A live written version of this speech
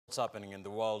What's happening in the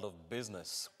world of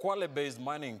business? Kwale-based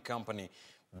mining company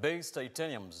Base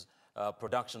Titanium's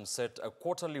production set a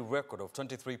quarterly record of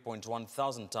 23.1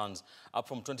 thousand tons, up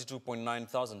from 22.9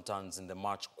 thousand tons in the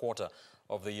March quarter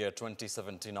of the year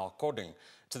 2017. Now, according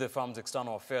to the firm's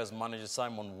external affairs manager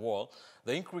Simon Wall,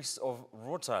 the increase of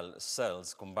rutile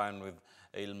sales combined with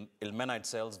limonite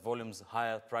sales volumes,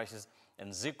 higher prices,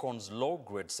 and zircon's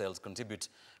low-grade sales contributed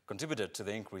to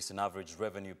the increase in average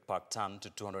revenue per ton to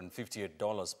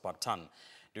 $258 per ton.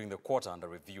 During the quarter under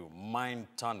review, mine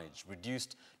tonnage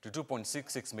reduced to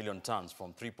 2.66 million tons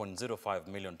from 3.05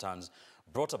 million tons,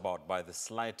 brought about by the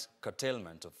slight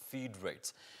curtailment of feed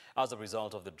rates. As a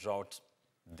result of the drought,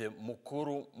 the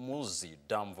Mukurumudzi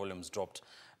dam volumes dropped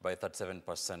by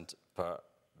 37%.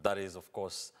 That is, of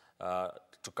course,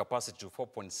 to capacity to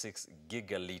 4.6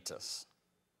 gigalittres.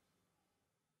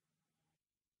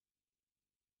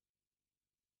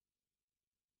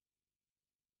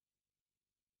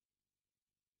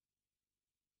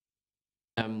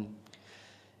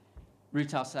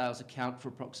 Retail sales account for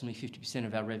approximately 50%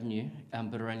 of our revenue,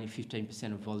 but are only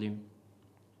 15% of volume.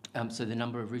 So the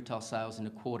number of retail sales in a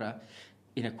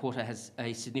quarter has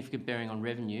a significant bearing on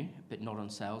revenue, but not on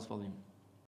sales volume.